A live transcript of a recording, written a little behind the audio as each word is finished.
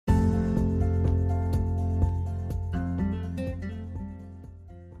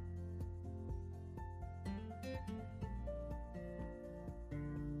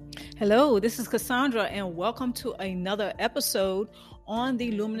Hello, this is Cassandra, and welcome to another episode on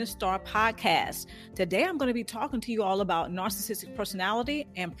the Luminous Star podcast. Today, I'm going to be talking to you all about narcissistic personality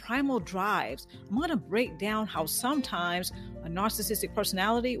and primal drives. I'm going to break down how sometimes a narcissistic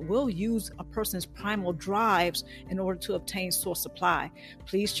personality will use a person's primal drives in order to obtain source supply.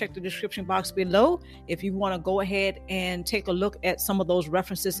 Please check the description box below if you want to go ahead and take a look at some of those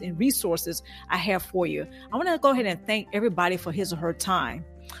references and resources I have for you. I want to go ahead and thank everybody for his or her time.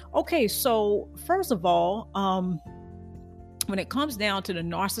 Okay, so first of all, when it comes down to the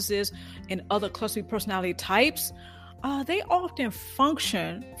narcissist and other cluster personality types, they often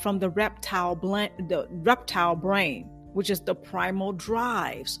function from the reptile brain, which is the primal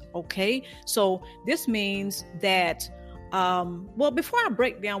drives. Okay, so this means that, before I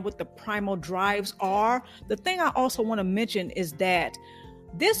break down what the primal drives are, the thing I also want to mention is that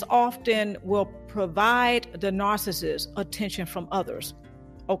this often will provide the narcissist attention from others.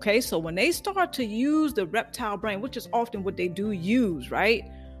 Okay, so when they start to use the reptile brain, which is often what they do use, right?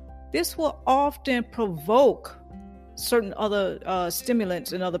 This will often provoke certain other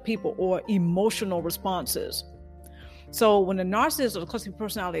stimulants in other people or emotional responses. So when the narcissist or the cluster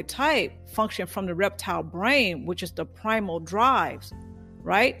personality type function from the reptile brain, which is the primal drives,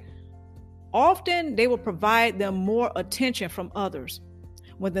 right? Often they will provide them more attention from others.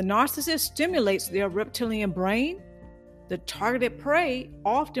 When the narcissist stimulates their reptilian brain, the targeted prey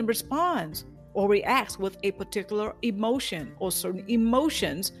often responds or reacts with a particular emotion or certain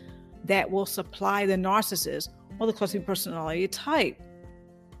emotions that will supply the narcissist or the cluster personality type.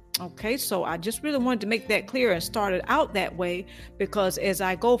 Okay, so I just really wanted to make that clear and start it out that way, because as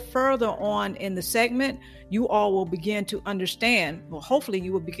I go further on in the segment, you all will begin to understand, well, hopefully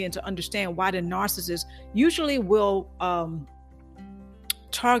you will begin to understand why the narcissist usually will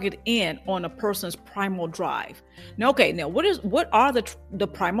target in on a person's primal drive. Now, what are the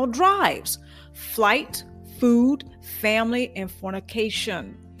primal drives? Flight, food, family, and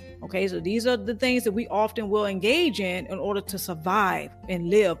fornication. Okay, so these are the things that we often will engage in order to survive and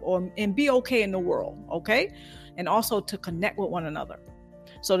live and be okay in the world. Okay, and also to connect with one another.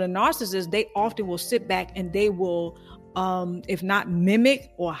 So the narcissists, they often will sit back and they will, if not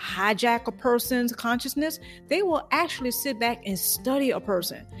mimic or hijack a person's consciousness, they will actually sit back and study a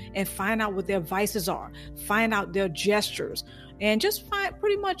person and find out what their vices are, find out their gestures, and just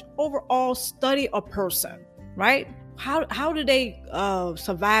pretty much overall study a person, right? How do they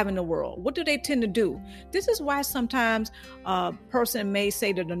survive in the world? What do they tend to do? This is why sometimes a person may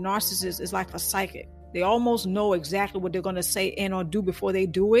say that the narcissist is like a psychic. They almost know exactly what they're going to say and or do before they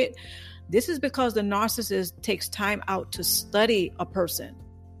do it. This is because the narcissist takes time out to study a person,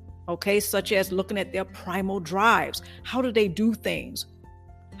 okay, such as looking at their primal drives. How do they do things?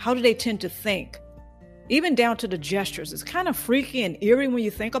 How do they tend to think? Even down to the gestures. It's kind of freaky and eerie when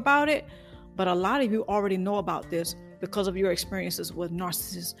you think about it, but a lot of you already know about this because of your experiences with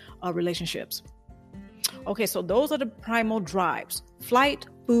narcissist relationships. Okay, so those are the primal drives: flight,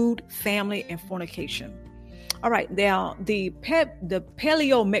 food, family, and fornication. All right, now the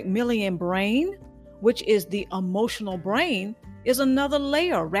Paleo-Macmillan brain, which is the emotional brain, is another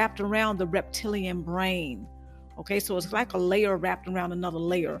layer wrapped around the reptilian brain. Okay, so it's like a layer wrapped around another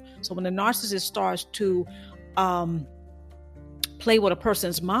layer. So when the narcissist starts to play with a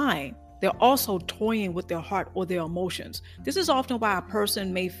person's mind, they're also toying with their heart or their emotions. This is often why a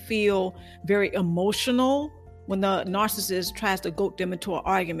person may feel very emotional when the narcissist tries to goad them into an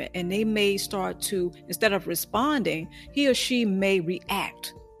argument, and they may start to, instead of responding, he or she may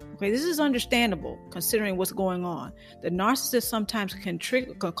react. Okay, this is understandable considering what's going on. The narcissist sometimes can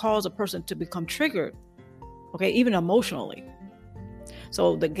cause a person to become triggered, okay, even emotionally.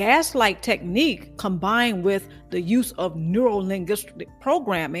 So the gaslight technique, combined with the use of neuro-linguistic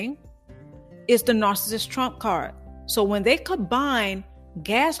programming, is the narcissist trump card. So when they combine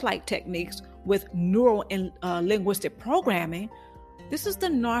gaslight techniques with neuro and linguistic programming, this is the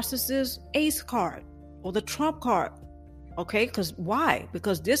narcissist ace card or the trump card. Okay, because why?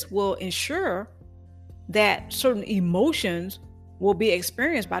 Because this will ensure that certain emotions will be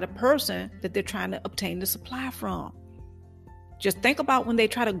experienced by the person that they're trying to obtain the supply from. Just think about when they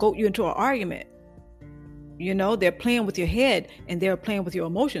try to goad you into an argument. You know, they're playing with your head and they're playing with your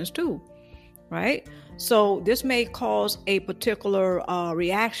emotions too, right? So this may cause a particular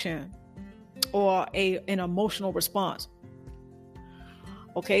reaction or an emotional response.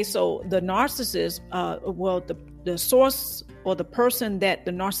 Okay, so the narcissist, the source or the person that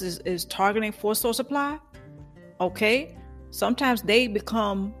the narcissist is targeting for source supply, okay, sometimes they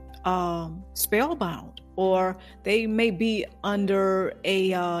become spellbound, or they may be under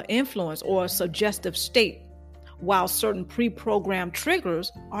a influence or a suggestive state, while certain pre-programmed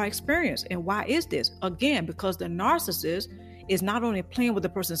triggers are experienced. And why is this? Again, because the narcissist is not only playing with the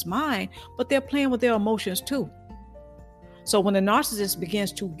person's mind, but they're playing with their emotions too. So when the narcissist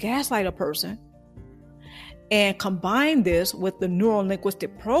begins to gaslight a person and combine this with the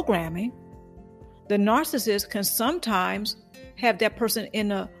neuro-linguistic programming, the narcissist can sometimes have that person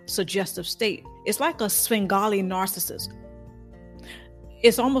in a suggestive state. It's like a Svengali narcissist.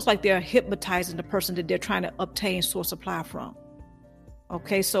 It's almost like they're hypnotizing the person that they're trying to obtain source supply from.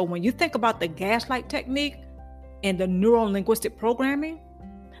 Okay, so when you think about the gaslight technique and the neuro-linguistic programming,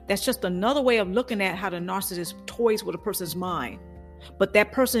 that's just another way of looking at how the narcissist toys with a person's mind. But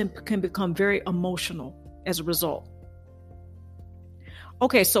that person can become very emotional as a result.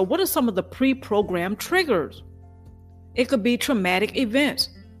 Okay, so what are some of the pre-programmed triggers? It could be traumatic events.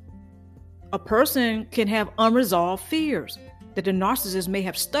 A person can have unresolved fears that the narcissist may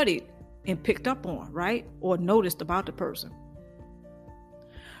have studied and picked up on, right? Or noticed about the person.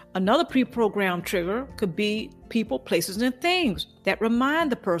 Another pre-programmed trigger could be people, places, and things that remind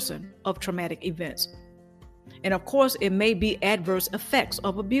the person of traumatic events. And of course, it may be adverse effects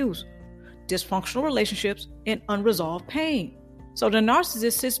of abuse, dysfunctional relationships, and unresolved pain. So the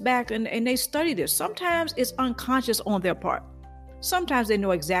narcissist sits back and they study this. Sometimes it's unconscious on their part. Sometimes they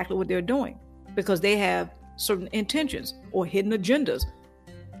know exactly what they're doing because they have certain intentions or hidden agendas,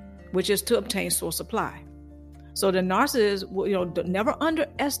 which is to obtain source supply. So the narcissist will, never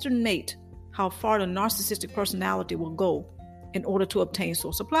underestimate how far the narcissistic personality will go in order to obtain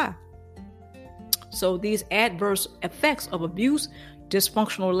source supply. So these adverse effects of abuse,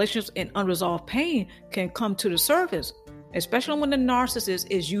 dysfunctional relationships, and unresolved pain can come to the surface, especially when the narcissist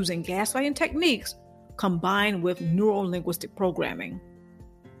is using gaslighting techniques combined with neuro-linguistic programming.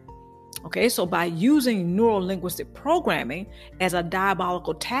 Okay, so by using neuro-linguistic programming as a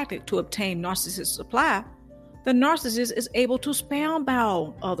diabolical tactic to obtain narcissistic supply, the narcissist is able to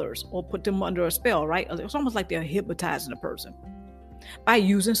spellbound others or put them under a spell, right? It's almost like they're hypnotizing a person by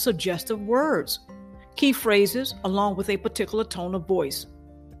using suggestive words, key phrases, along with a particular tone of voice,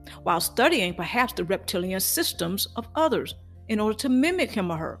 while studying perhaps the reptilian systems of others in order to mimic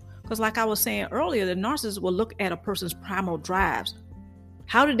him or her. Because like I was saying earlier, the narcissist will look at a person's primal drives.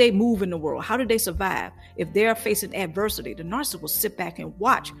 How did they move in the world? How did they survive? If they're facing adversity, the narcissist will sit back and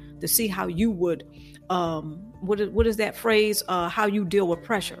watch to see how you would, what is that phrase? How you deal with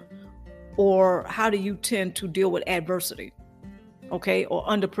pressure, or how do you tend to deal with adversity? Okay, or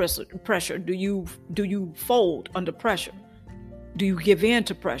under pressure. Do you fold under pressure? Do you give in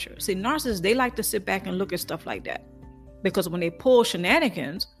to pressure? See, narcissists, they like to sit back and look at stuff like that because when they pull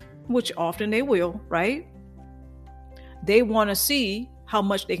shenanigans, which often they will, right? They want to see how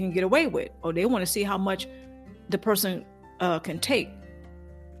much they can get away with, or they want to see how much the person can take.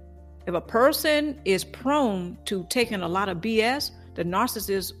 If a person is prone to taking a lot of BS, the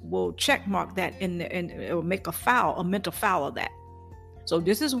narcissist will check mark that and it will make a mental foul of that. So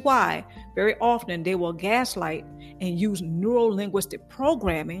this is why very often they will gaslight and use neuro-linguistic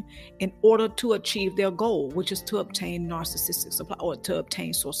programming in order to achieve their goal, which is to obtain narcissistic supply or to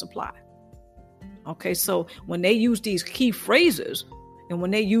obtain source supply. Okay, so when they use these key phrases and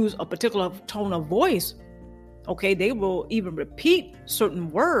when they use a particular tone of voice, okay, they will even repeat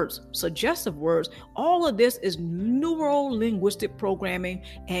certain words, suggestive words. All of this is neuro-linguistic programming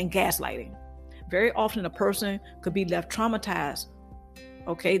and gaslighting. Very often a person could be left traumatized.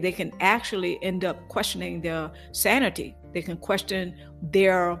 Okay, they can actually end up questioning their sanity. They can question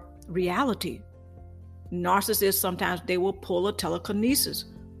their reality. Narcissists, sometimes they will pull a telekinesis.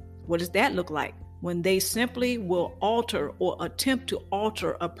 What does that look like? When they simply will alter or attempt to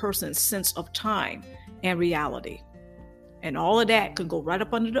alter a person's sense of time and reality. And all of that can go right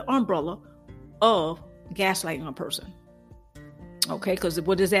up under the umbrella of gaslighting a person. Okay, because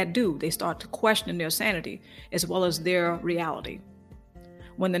what does that do? They start to question their sanity as well as their reality.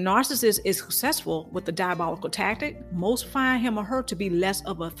 When the narcissist is successful with the diabolical tactic, most find him or her to be less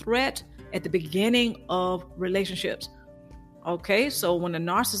of a threat at the beginning of relationships. Okay, so when the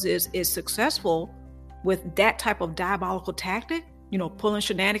narcissist is successful with that type of diabolical tactic, pulling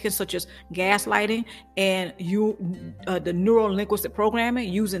shenanigans such as gaslighting and the neuro-linguistic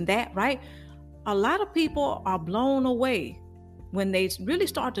programming, using that, right? A lot of people are blown away when they really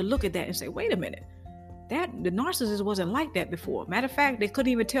start to look at that and say, wait a minute, the narcissist wasn't like that before. Matter of fact, they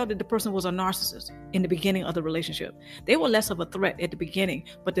couldn't even tell that the person was a narcissist in the beginning of the relationship. They were less of a threat at the beginning,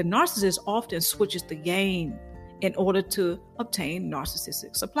 but the narcissist often switches the game in order to obtain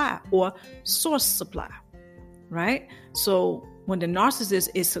narcissistic supply or source supply, right? So when the narcissist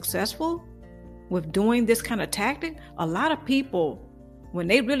is successful with doing this kind of tactic, a lot of people When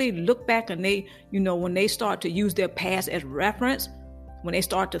they really look back and when they start to use their past as reference, when they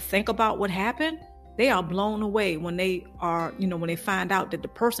start to think about what happened, they are blown away when they find out that the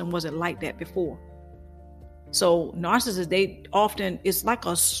person wasn't like that before. So narcissists, it's like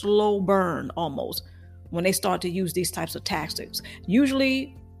a slow burn almost when they start to use these types of tactics.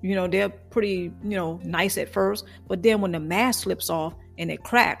 Usually, they're pretty, nice at first, but then when the mask slips off and it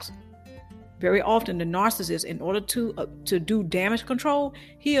cracks, very often the narcissist, in order to do damage control,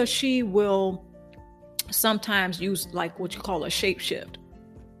 he or she will sometimes use like what you call a shapeshift.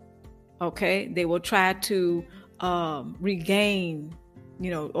 Okay, they will try to regain,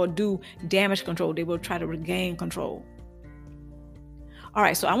 or do damage control. They will try to regain control. All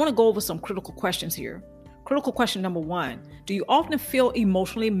right, so I want to go over some critical questions here. Critical question number 1, do you often feel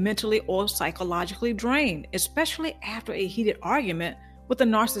emotionally, mentally, or psychologically drained, especially after a heated argument with a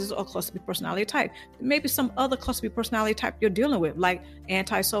narcissist or cluster B personality type? Maybe some other cluster B personality type you're dealing with, like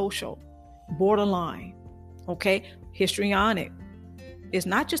antisocial, borderline, okay, histrionic. It's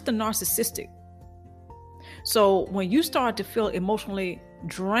not just the narcissistic. So when you start to feel emotionally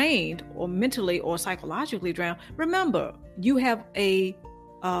drained or mentally or psychologically drained, remember, you have a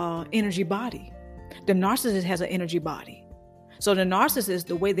energy body. The narcissist has an energy body. So the narcissist,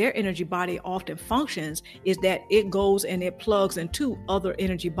 the way their energy body often functions is that it goes and it plugs into other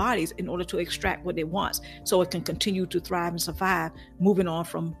energy bodies in order to extract what it wants, so it can continue to thrive and survive, moving on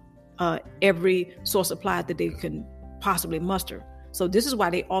from every source of supply that they can possibly muster. So this is why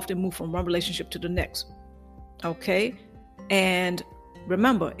they often move from one relationship to the next. Okay? And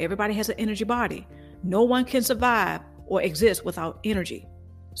remember, everybody has an energy body. No one can survive or exist without energy.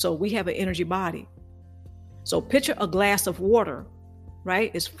 So we have an energy body. So picture a glass of water, right?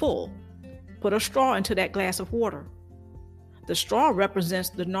 It's full. Put a straw into that glass of water. The straw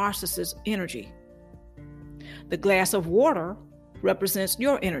represents the narcissist's energy. The glass of water represents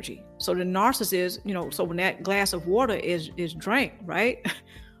your energy. So the narcissist, so when that glass of water is drank, right?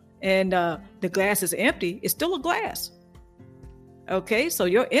 And the glass is empty, it's still a glass. Okay, so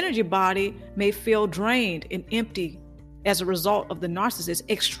your energy body may feel drained and empty as a result of the narcissist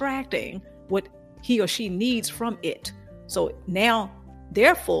extracting what he or she needs from it. So now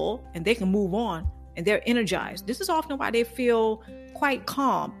they're full and they can move on and they're energized. This is often why they feel quite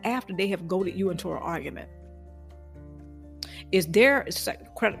calm after they have goaded you into an argument.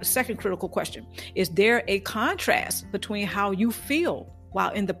 Second critical question, is there a contrast between how you feel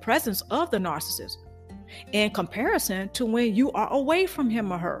while in the presence of the narcissist in comparison to when you are away from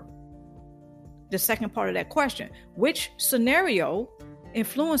him or her? The second part of that question, which scenario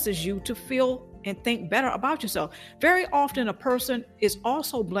influences you to feel and think better about yourself? Very often a person is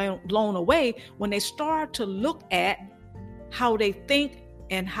also blown away when they start to look at how they think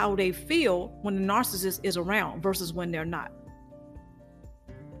and how they feel when the narcissist is around versus when they're not.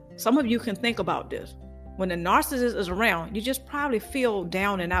 Some of you can think about this. When the narcissist is around, you just probably feel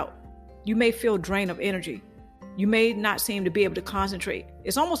down and out. You may feel drained of energy. You may not seem to be able to concentrate.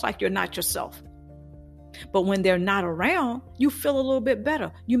 It's almost like you're not yourself. But when they're not around, you feel a little bit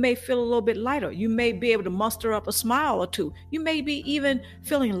better. You may feel a little bit lighter. You may be able to muster up a smile or two. You may be even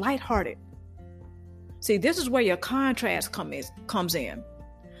feeling lighthearted. See, this is where your contrast comes in.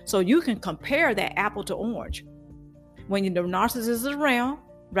 So you can compare that apple to orange. When the narcissist is around,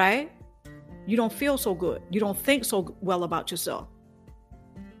 right? You don't feel so good. You don't think so well about yourself.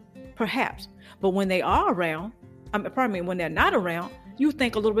 Perhaps. But when they are around, when they're not around, you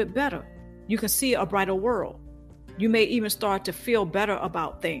think a little bit better. You can see a brighter world. You may even start to feel better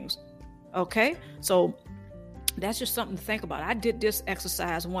about things. Okay? So that's just something to think about. I did this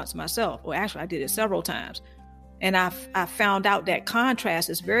exercise once myself, or actually I did it several times. And I found out that contrast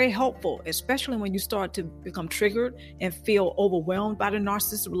is very helpful, especially when you start to become triggered and feel overwhelmed by the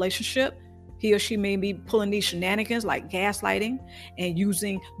narcissist relationship. He or she may be pulling these shenanigans like gaslighting and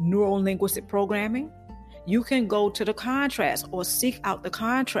using neuro-linguistic programming. You can go to the contrast or seek out the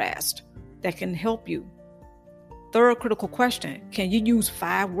contrast that can help you. Third critical question, can you use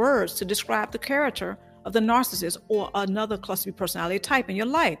 5 words to describe the character of the narcissist or another cluster B personality type in your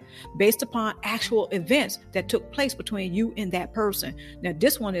life based upon actual events that took place between you and that person? Now,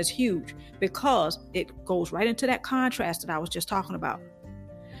 this one is huge because it goes right into that contrast that I was just talking about.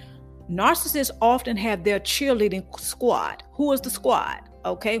 Narcissists often have their cheerleading squad. Who is the squad?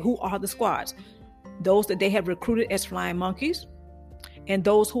 Okay, who are the squads? Those that they have recruited as flying monkeys and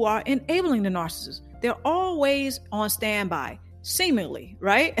those who are enabling the narcissist. They're always on standby, seemingly,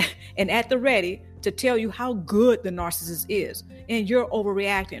 right? And at the ready to tell you how good the narcissist is and you're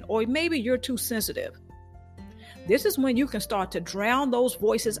overreacting, or maybe you're too sensitive. This is when you can start to drown those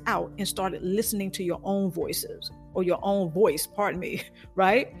voices out and start listening to your own voices. or your own voice, pardon me,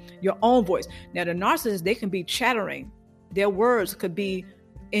 right? Your own voice. Now, the narcissists, they can be chattering. Their words could be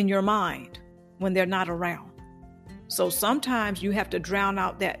in your mind when they're not around. So sometimes you have to drown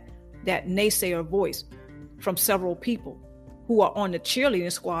out that naysayer voice from several people who are on the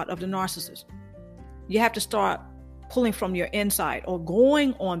cheerleading squad of the narcissist. You have to start pulling from your inside or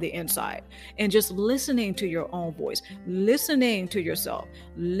going on the inside and just listening to your own voice, listening to yourself,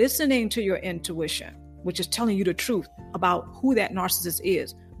 listening to your intuition, which is telling you the truth about who that narcissist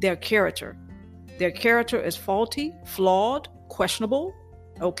is, their character. Their character is faulty, flawed, questionable.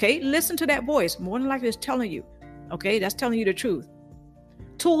 Okay, listen to that voice. More than likely it's telling you. Okay, that's telling you the truth.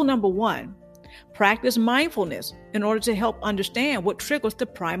 Tool number 1, practice mindfulness in order to help understand what triggers the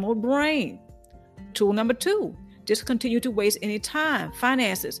primal brain. Tool number 2, discontinue to waste any time,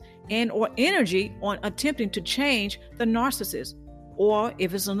 finances, and or energy on attempting to change the narcissist, or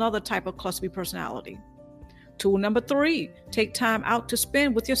if it's another type of cluster B personality. Tool number 3, take time out to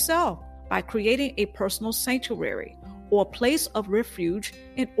spend with yourself by creating a personal sanctuary or place of refuge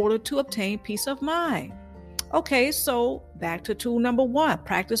in order to obtain peace of mind. Okay, so back to tool number 1,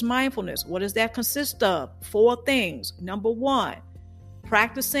 practice mindfulness. What does that consist of? 4 things. Number 1,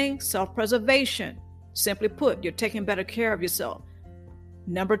 practicing self-preservation. Simply put, you're taking better care of yourself.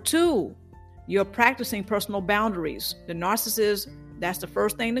 Number 2, you're practicing personal boundaries. The narcissist, that's the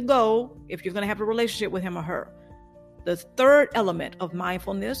first thing to go if you're going to have a relationship with him or her. The third element of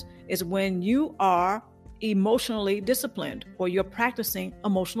mindfulness is when you are emotionally disciplined, or you're practicing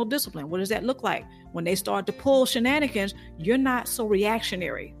emotional discipline. What does that look like? When they start to pull shenanigans, you're not so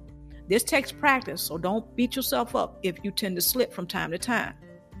reactionary. This takes practice, so don't beat yourself up if you tend to slip from time to time.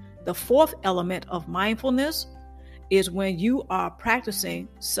 The fourth element of mindfulness is when you are practicing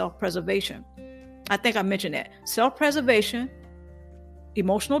self-preservation. I think I mentioned that. Self-preservation,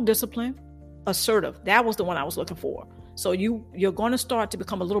 emotional discipline, assertive. That was the one I was looking for. So you're going to start to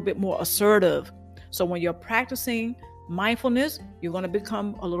become a little bit more assertive. So when you're practicing mindfulness, you're going to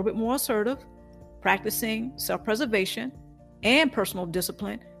become a little bit more assertive, practicing self-preservation and personal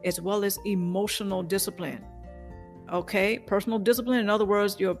discipline, as well as emotional discipline. Okay, personal discipline, in other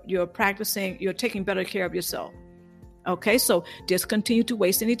words, you're practicing, you're taking better care of yourself. Okay, so discontinue to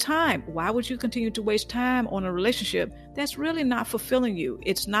waste any time. Why would you continue to waste time on a relationship that's really not fulfilling you?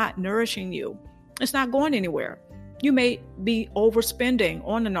 It's not nourishing you. It's not going anywhere. You may be overspending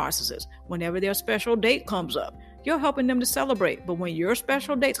on the narcissist. Whenever their special date comes up, you're helping them to celebrate. But when your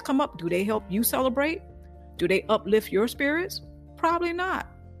special dates come up, do they help you celebrate? Do they uplift your spirits? Probably not.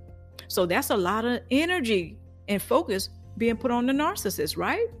 So that's a lot of energy and focus being put on the narcissist,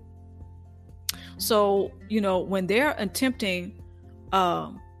 right? So, when they're attempting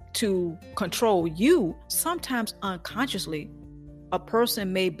to control you, sometimes unconsciously, a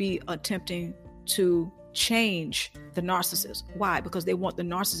person may be attempting to change the narcissist. Why? Because they want the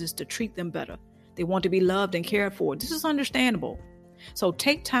narcissist to treat them better. They want to be loved and cared for. This is understandable. So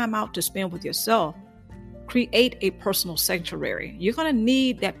take time out to spend with yourself. Create a personal sanctuary. You're going to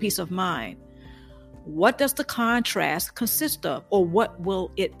need that peace of mind. What does the contrast consist of, or what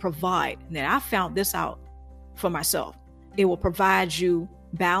will it provide? Now, I found this out for myself. It will provide you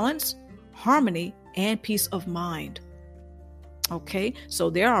balance, harmony, and peace of mind. Okay,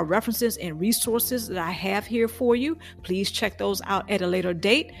 so there are references and resources that I have here for you. Please check those out at a later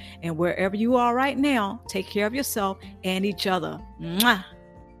date. And wherever you are right now, take care of yourself and each other. Mwah!